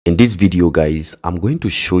In this video, guys, I'm going to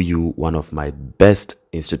show you one of my best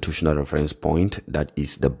institutional reference point, that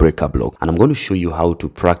is the breaker block, and I'm going to show you how to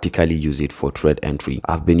practically use it for trade entry.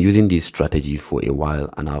 I've been using this strategy for a while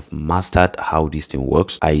and I've mastered how this thing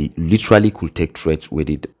works. I literally could take trades with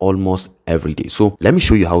it almost every day. So let me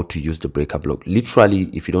show you how to use the breaker block. Literally,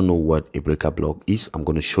 if you don't know what a breaker block is, I'm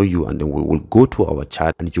going to show you, and then we will go to our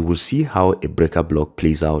chart and you will see how a breaker block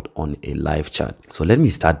plays out on a live chart. So let me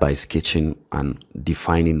start by sketching and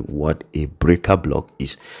defining what a breaker block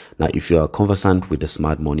is. Now, if you are conversant with the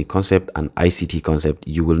smart money concept and ICT concept,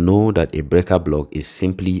 you will know that a breaker block is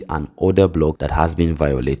simply an order block that has been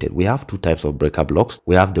violated. We have two types of breaker blocks.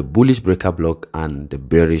 We have the bullish breaker block and the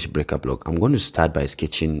bearish breaker block. I'm going to start by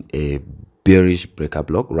sketching a bearish breaker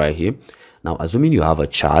block right here. Now, assuming you have a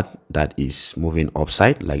chart that is moving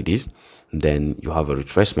upside like this, then you have a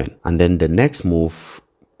retracement, and then the next move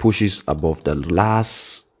pushes above the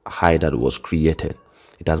last high that was created.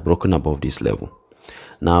 It has broken above this level.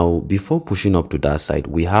 Now, before pushing up to that side,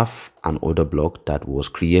 we have an order block that was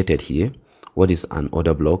created here. What is an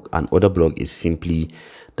order block? An order block is simply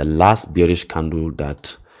the last bearish candle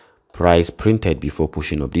that price printed before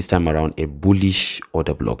pushing up. This time around, a bullish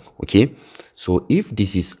order block. Okay, so if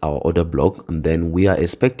this is our order block, and then we are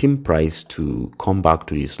expecting price to come back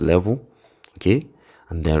to this level, okay,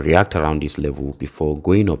 and then react around this level before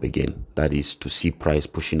going up again. That is to see price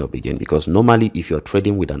pushing up again, because normally if you're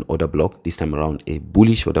trading with an order block, this time around a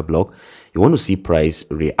bullish order block, you want to see price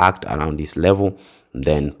react around this level and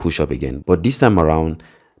then push up again. But this time around,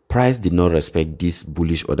 price did not respect this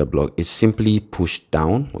bullish order block. It simply pushed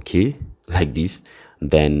down, okay, like this,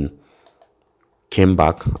 then came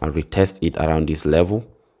back and retest it around this level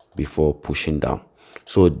before pushing down.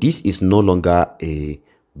 So this is no longer a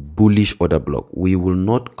bullish order block. We will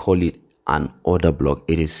not call it an order block.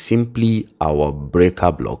 It is simply our breaker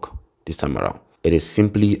block this time around. It is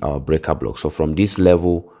simply our breaker block. So from this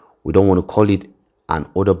level, we don't want to call it an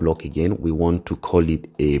order block again. We want to call it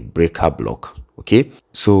a breaker block. Okay,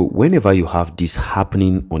 so whenever you have this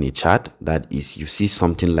happening on a chart, that is, you see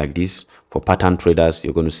something like this, for pattern traders,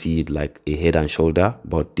 you're going to see it like a head and shoulder,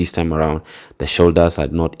 but this time around the shoulders are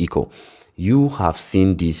not equal. You have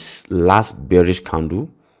seen this last bearish candle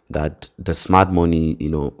that the smart money,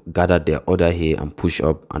 gathered their order here and push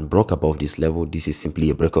up and broke above this level. This is simply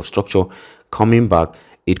a break of structure. Coming back,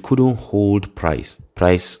 it couldn't hold price.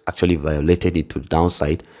 Price actually violated it to the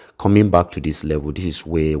downside. Coming back to this level, this is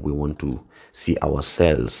where we want to see our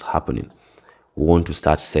sales happening. We want to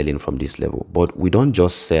start selling from this level, but we don't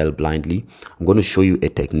just sell blindly. I'm going to show you a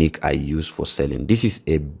technique I use for selling. This is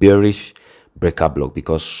a bearish breaker block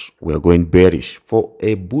because we are going bearish. For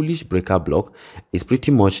a bullish breaker block, it's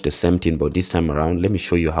pretty much the same thing, but this time around, let me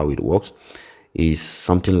show you how it works. Is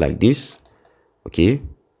something like this, okay,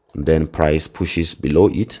 and then price pushes below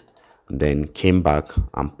it, and then came back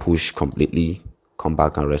and pushed completely, come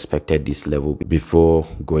back and respected this level before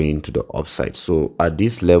going to the upside. So at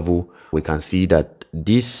this level, we can see that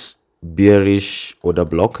this bearish order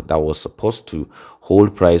block that was supposed to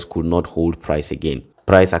hold price could not hold price again.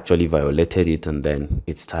 Price actually violated it, and then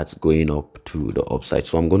it starts going up to the upside.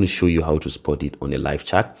 So I'm going to show you how to spot it on a live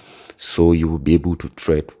chart, so you will be able to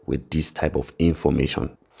trade with this type of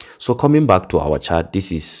information. So coming back to our chart,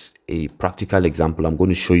 this is a practical example. I'm going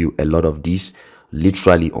to show you a lot of these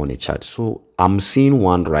literally on a chart. So I'm seeing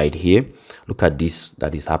one right here. Look at this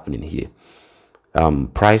that is happening here.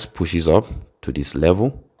 Price pushes up to this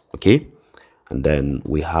level, okay, and then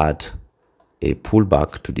we had a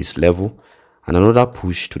pullback to this level and another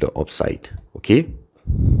push to the upside, okay,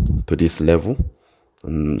 to this level.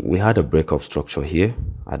 And we had a break of structure here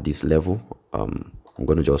at this level. I'm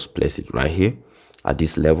going to just place it right here at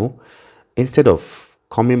this level. Instead of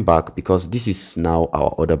coming back, because this is now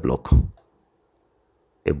our order block,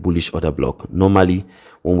 a bullish order block. Normally,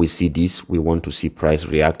 when we see this, we want to see price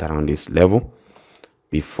react around this level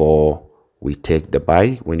before we take the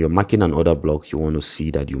buy. When you're marking an order block, you want to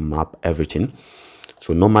see that you map everything.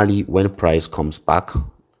 So normally when price comes back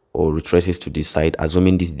or retraces to this side,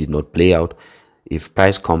 assuming this did not play out, if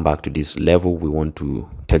price come back to this level, we want to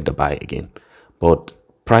take the buy again. But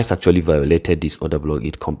price actually violated this order block.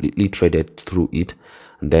 It completely traded through it,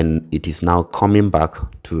 and then it is now coming back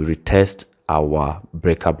to retest our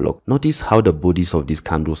breaker block. Notice how the bodies of these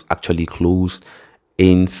candles actually close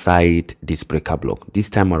inside this breaker block. This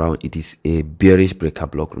time around, it is a bearish breaker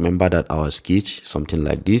block. Remember that our sketch something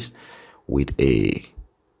like this, with a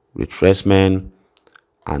retracement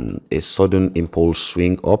and a sudden impulse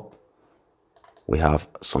swing up. We have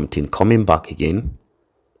something coming back again,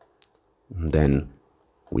 and then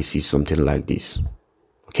we see something like this,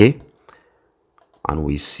 okay, and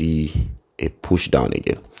we see a push down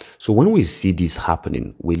again. So when we see this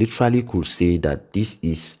happening, we literally could say that this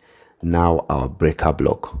is now our breaker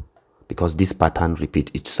block, because this pattern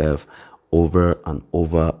repeats itself over and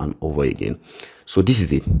over and over again. So this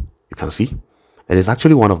is it. You can see it is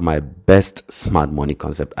actually one of my best smart money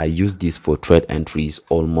concept. I use this for trade entries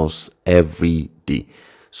almost every day.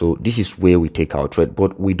 So this is where we take our trade,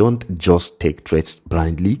 but we don't just take trades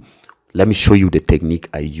blindly. Let me show you the technique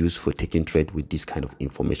I use for taking trade with this kind of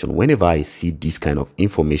information. Whenever I see this kind of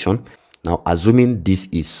information, now assuming this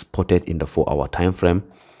is spotted in the 4-hour time frame,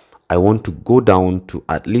 I want to go down to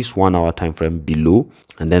at least 1 hour time frame below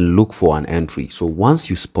and then look for an entry. So once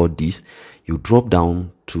you spot this, you drop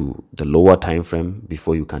down to the lower time frame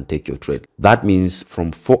before you can take your trade. That means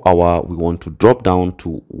from 4 hour, we want to drop down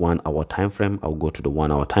to 1 hour time frame. I'll go to the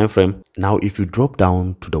 1 hour time frame. Now, if you drop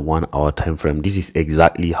down to the 1 hour time frame, this is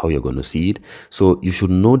exactly how you're going to see it. So you should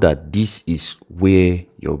know that this is where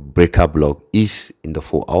your breaker block is in the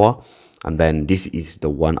 4 hour, and then this is the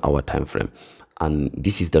 1 hour time frame, and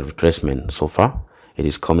this is the retracement. So far it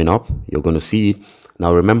is coming up, you're going to see it.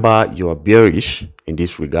 Now remember, you are bearish in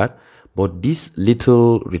this regard, but this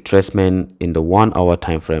little retracement in the 1 hour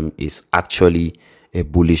time frame is actually a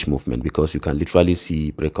bullish movement, because you can literally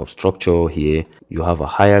see break of structure here. You have a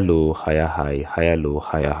higher low, higher high, higher low,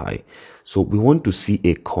 higher high. So we want to see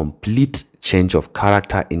a complete change of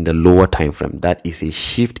character in the lower time frame. That is a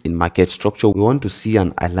shift in market structure. We want to see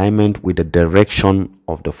an alignment with the direction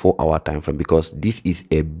of the 4 hour time frame, because this is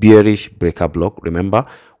a bearish breaker block. Remember,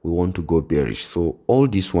 we want to go bearish. So all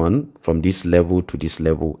this one from this level to this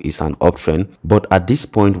level is an uptrend, but at this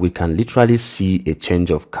point we can literally see a change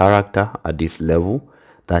of character at this level.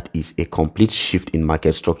 That is a complete shift in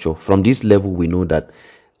market structure. From this level, we know that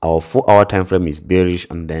our 4 hour time frame is bearish,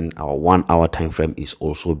 and then our 1 hour time frame is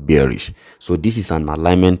also bearish. So this is an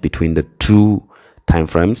alignment between the two time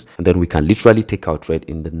frames, and then we can literally take our trade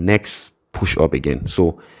in the next push up again.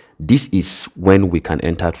 So this is when we can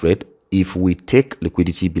enter trade. If we take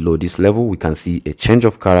liquidity below this level, we can see a change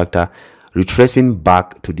of character. Retracing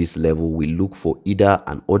back to this level, we look for either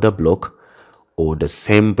an order block or the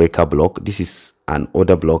same breaker block. This is an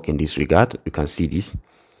order block in this regard. You can see this,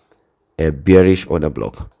 a bearish order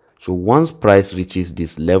block. So once price reaches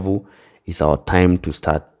this level, it's our time to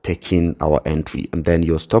start taking our entry, and then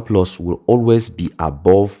your stop loss will always be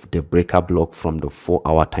above the breaker block from the 4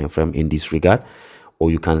 hour time frame in this regard,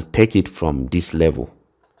 or you can take it from this level.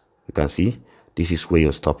 You can see this is where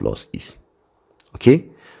your stop loss is. Okay,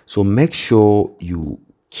 so make sure you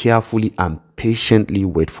carefully and patiently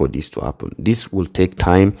wait for this to happen. This will take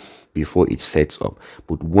time before it sets up,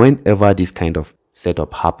 but whenever this kind of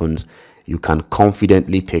setup happens, you can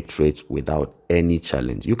confidently take trades without any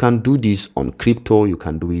challenge. You can do this on crypto, you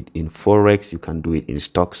can do it in forex, you can do it in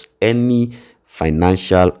stocks, any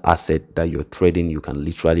financial asset that you're trading, you can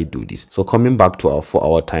literally do this. So coming back to our 4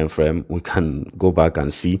 hour time frame, we can go back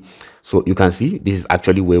and see. So you can see this is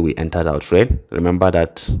actually where we entered our trade. Remember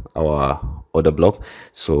that our order block.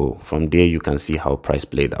 So from there you can see how price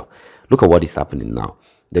played out. Look at what is happening now.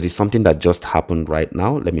 There is something that just happened right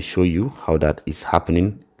now. Let me show you how that is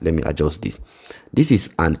happening. Let me adjust this. This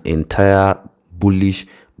is an entire bullish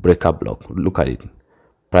breaker block. Look at it.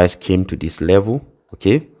 Price came to this level,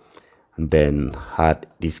 okay, and then had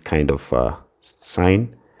this kind of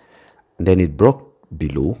sign, and then it broke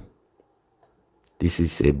below. This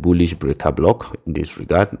is a bullish breaker block in this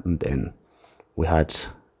regard, and then we had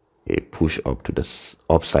a push up to the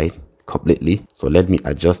upside completely. So let me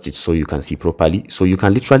adjust it so you can see properly. So you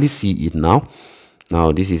can literally see it now.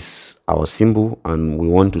 Now this is our symbol, and we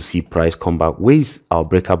want to see price come back. Where is our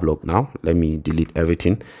breaker block now? Let me delete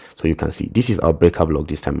everything so you can see this is our breaker block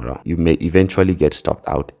this time around. You may eventually get stopped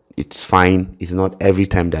out. It's fine. It's not every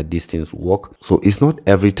time that these things work. So it's not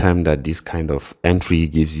every time that this kind of entry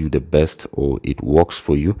gives you the best or it works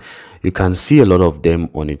for you. You can see a lot of them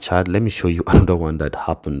on a chart. Let me show you another one that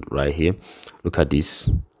happened right here. Look at this.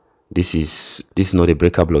 This is not a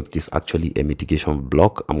breaker block. This is actually a mitigation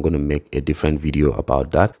block. I'm going to make a different video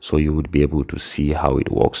about that, so you would be able to see how it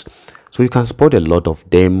works. So you can spot a lot of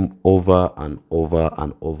them over and over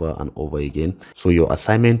and over and over again. So your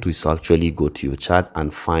assignment is actually go to your chart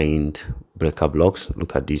and find breaker blocks.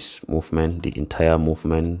 Look at this movement, the entire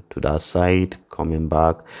movement to that side, coming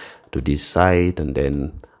back to this side, and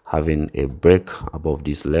then having a break above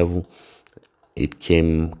this level. It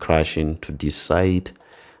came crashing to this side,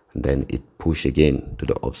 and then it pushed again to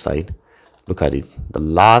the upside. Look at it. The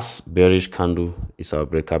last bearish candle is our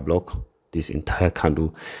breaker block. This entire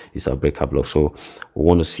candle is our breaker block. So we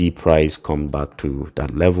want to see price come back to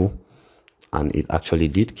that level, and it actually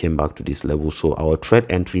did came back to this level. So our trade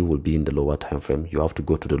entry will be in the lower time frame. You have to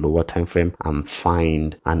go to the lower time frame and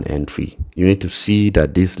find an entry. You need to see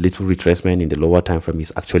that this little retracement in the lower time frame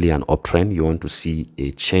is actually an uptrend. You want to see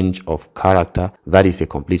a change of character. That is a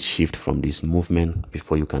complete shift from this movement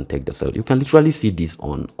before you can take the sell. You can literally see this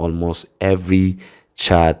on almost every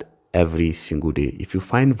chart every single day. If you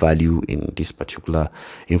find value in this particular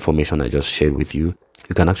information I just shared with you,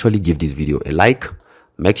 you can actually give this video a like.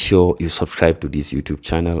 Make sure you subscribe to this YouTube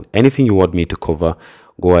channel. Anything you want me to cover,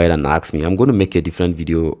 go ahead and ask me. I'm going to make a different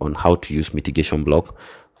video on how to use mitigation block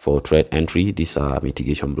for trade entry. These are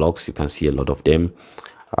mitigation blocks. You can see a lot of them.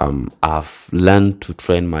 I've learned to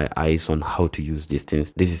train my eyes on how to use these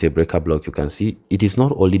things. This is a breaker block. You can see it is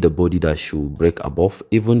not only the body that should break above,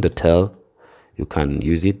 even the tail, you can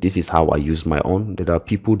use it. This is how I use my own. There are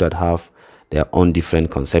people that have their own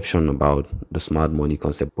different conception about the smart money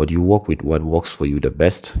concept, but you work with what works for you the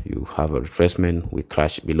best. You have a retracement, we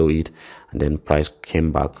crashed below it, and then price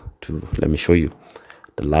came back to, let me show you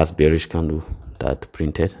the last bearish candle that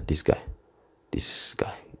printed. This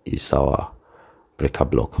guy is our breaker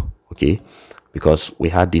block, okay, because we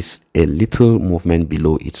had this a little movement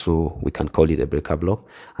below it, so we can call it a breaker block.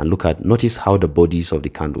 And notice how the bodies of the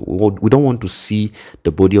candle, we don't want to see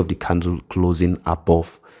the body of the candle closing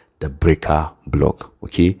above the breaker block,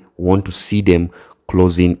 okay. We want to see them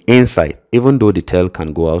closing inside. Even though the tail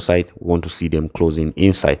can go outside, we want to see them closing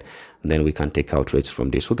inside, and then we can take out trades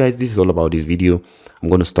from this. So guys, this is all about this video. I'm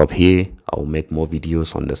going to stop here. I'll make more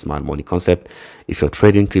videos on the smart money concept. If you're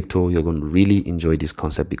trading crypto, you're going to really enjoy this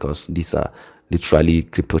concept, because these are literally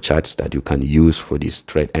crypto charts that you can use for this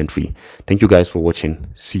trade entry. Thank you guys for watching.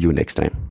 See you next time.